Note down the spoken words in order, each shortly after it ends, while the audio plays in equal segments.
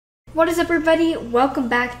What is up, everybody? Welcome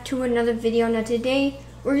back to another video. Now today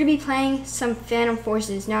we're going to be playing some Phantom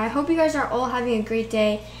Forces. Now I hope you guys are all having a great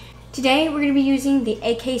day. Today we're going to be using the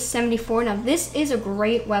Ak74. Now this is a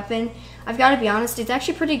great weapon. I've got to be honest, it's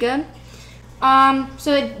actually pretty good.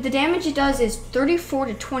 So the damage it does is 34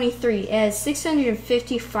 to 23. It has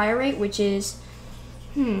 650 fire rate, which is,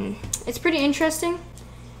 it's pretty interesting.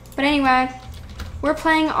 But anyway, we're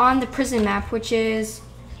playing on the prison map, which is,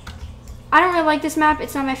 I don't really like this map.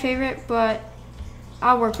 It's not my favorite, but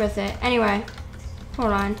I'll work with it. Anyway,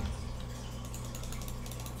 hold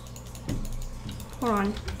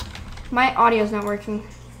on. My audio's not working.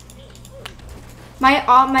 My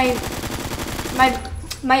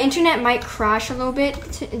internet might crash a little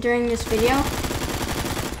bit during this video.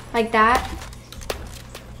 Like that.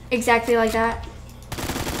 Exactly like that.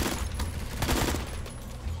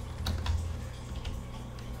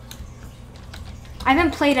 I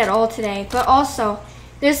haven't played at all today, but also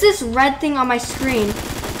there's this red thing on my screen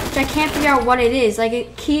which I can't figure out what it is. Like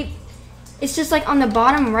it's just like on the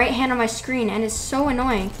bottom right hand of my screen, and it's so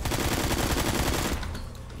annoying.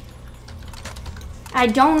 I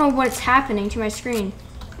don't know what's happening to my screen.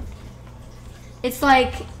 It's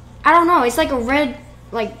like, I don't know, it's like a red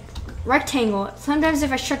like rectangle. Sometimes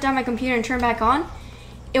if I shut down my computer and turn it back on,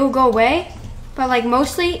 it will go away, but like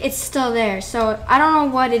mostly it's still there. So I don't know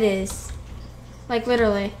what it is. Like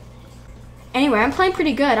literally. Anyway, I'm playing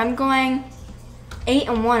pretty good. I'm going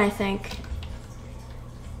 8-1, I think.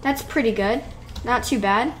 That's pretty good. Not too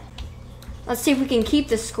bad. Let's see if we can keep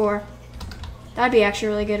this score. That'd be actually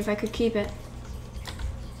really good if I could keep it.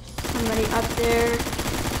 Somebody up there.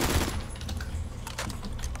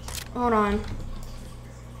 Hold on.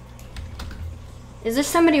 Is there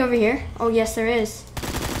somebody over here? Oh yes, there is.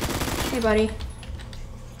 Hey buddy.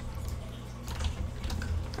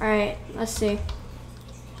 Alright, let's see.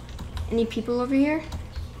 Any people over here?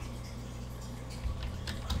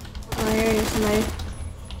 Oh, here's somebody.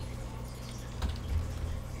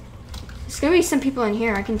 There's gonna be some people in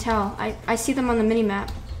here, I can tell. I see them on the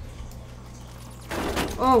mini-map.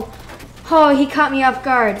 Oh, he caught me off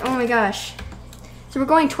guard. Oh my gosh. So we're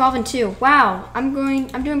going 12-2. Wow, I'm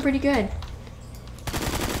doing pretty good.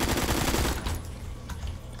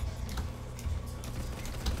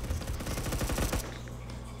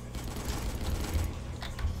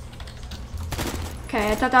 Okay,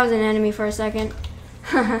 I thought that was an enemy for a second.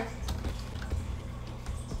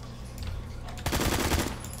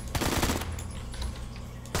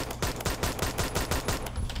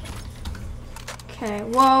 Okay,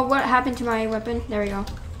 whoa, what happened to my weapon? There we go.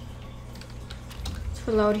 Let's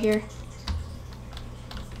reload here.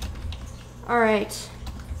 Alright.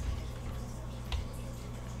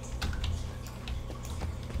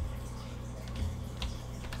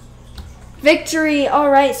 Victory!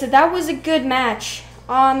 Alright, so that was a good match.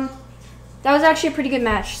 That was actually a pretty good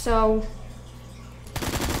match, so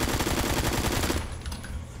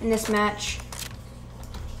in this match.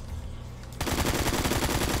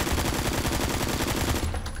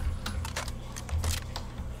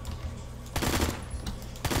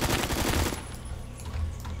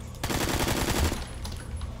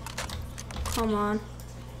 Come on.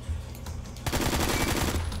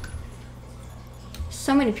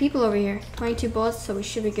 So many people over here. 22 bullets, so we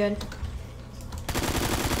should be good.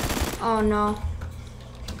 Oh no.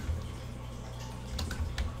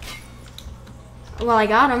 Well, I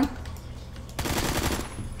got him.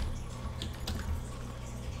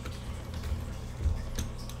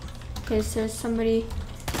 Okay, so there's somebody.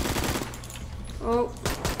 Oh.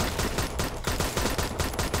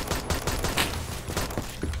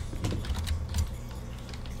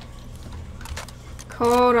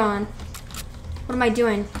 Hold on. What am I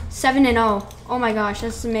doing? 7-0. Oh my gosh,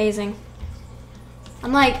 that's amazing.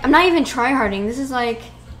 I'm not even tryharding. This is like,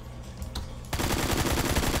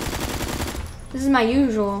 this is my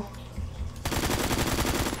usual.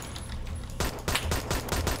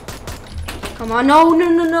 Come on,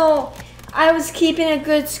 no. I was keeping a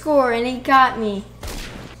good score and he got me.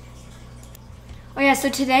 Oh yeah, so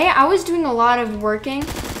today I was doing a lot of working.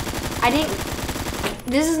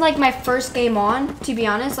 This is like my first game on, to be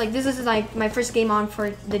honest. Like this is like my first game on for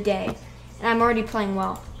the day. And I'm already playing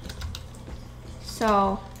well.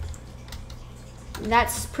 So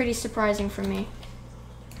that's pretty surprising for me.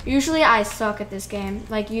 Usually I suck at this game.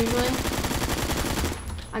 Like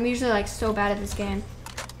I'm usually like so bad at this game.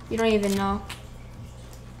 You don't even know.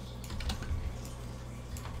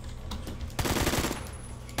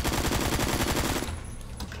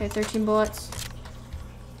 Okay, 13 bullets.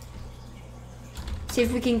 See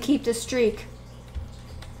if we can keep the streak.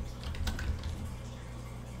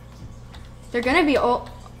 They're gonna be all.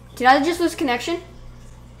 Did I just lose connection?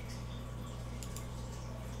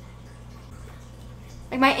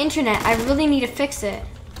 Like my internet, I really need to fix it.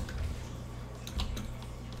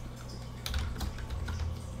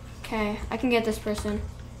 Okay, I can get this person.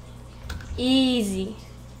 Easy.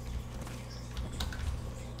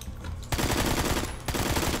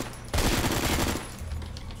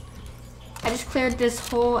 I just cleared this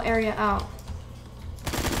whole area out.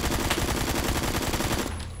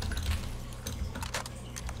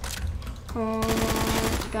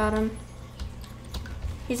 Oh, got him.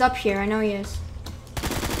 He's up here, I know he is.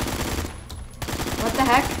 What the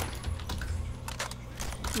heck?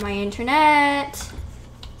 My internet.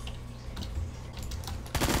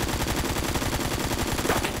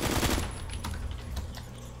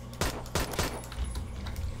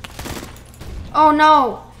 Oh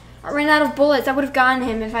no! I ran out of bullets. I would have gotten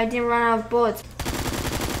him if I didn't run out of bullets.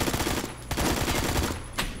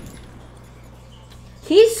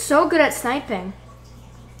 He's so good at sniping.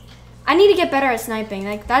 I need to get better at sniping.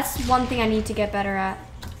 Like, that's one thing I need to get better at.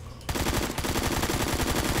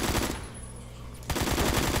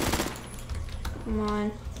 Come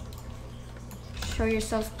on. Show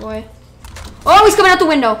yourself, boy. Oh, he's coming out the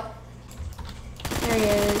window. There he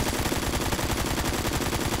is.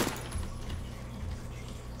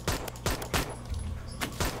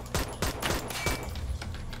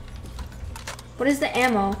 What is the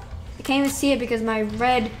ammo? I can't even see it because my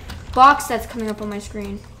red box that's coming up on my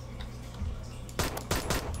screen.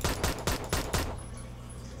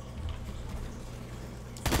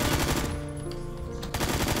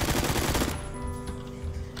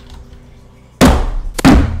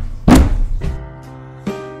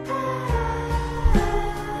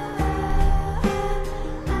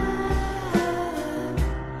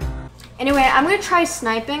 Anyway, I'm gonna try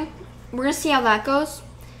sniping. We're gonna see how that goes.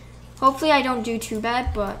 Hopefully I don't do too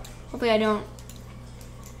bad, but hopefully I don't.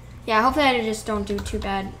 Yeah, hopefully I just don't do too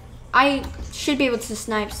bad. I should be able to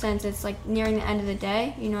snipe since it's like nearing the end of the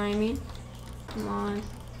day. You know what I mean? Come on.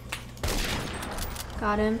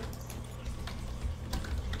 Got him.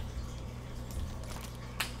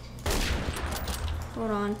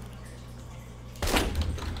 Hold on.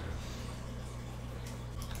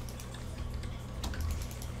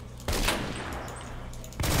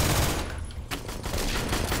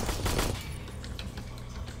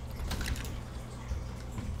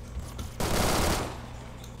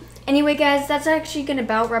 Anyway guys, that's actually gonna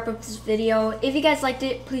about wrap up this video. If you guys liked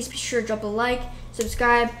it, please be sure to drop a like,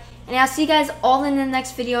 subscribe, and I'll see you guys all in the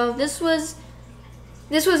next video. This was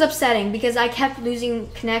upsetting because I kept losing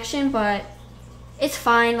connection, but it's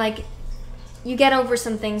fine. Like, you get over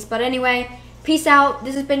some things. But anyway, peace out.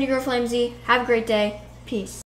 This has been your girl Flamze. Have a great day. Peace.